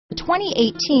The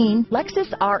 2018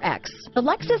 Lexus RX. The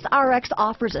Lexus RX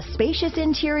offers a spacious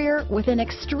interior with an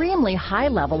extremely high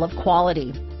level of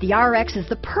quality. The RX is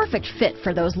the perfect fit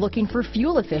for those looking for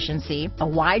fuel efficiency, a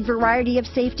wide variety of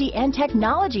safety and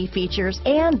technology features,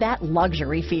 and that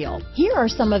luxury feel. Here are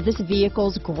some of this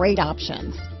vehicle's great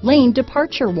options: lane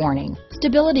departure warning,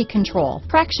 stability control,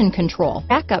 traction control,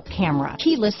 backup camera,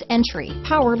 keyless entry,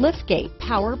 power liftgate,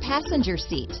 power passenger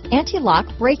seat, anti-lock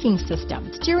braking system,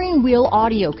 steering wheel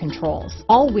audio controls,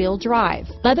 all-wheel drive,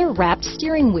 leather-wrapped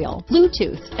steering wheel,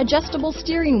 Bluetooth, adjustable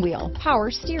steering wheel, power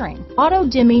steering,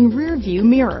 auto-dimming rear view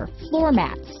mirror, floor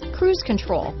mats, cruise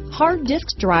control, hard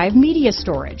disk drive media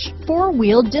storage,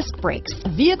 four-wheel disc brakes.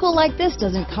 A vehicle like this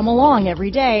doesn't come along every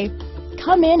day.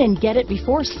 Come in and get it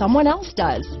before someone else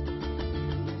does.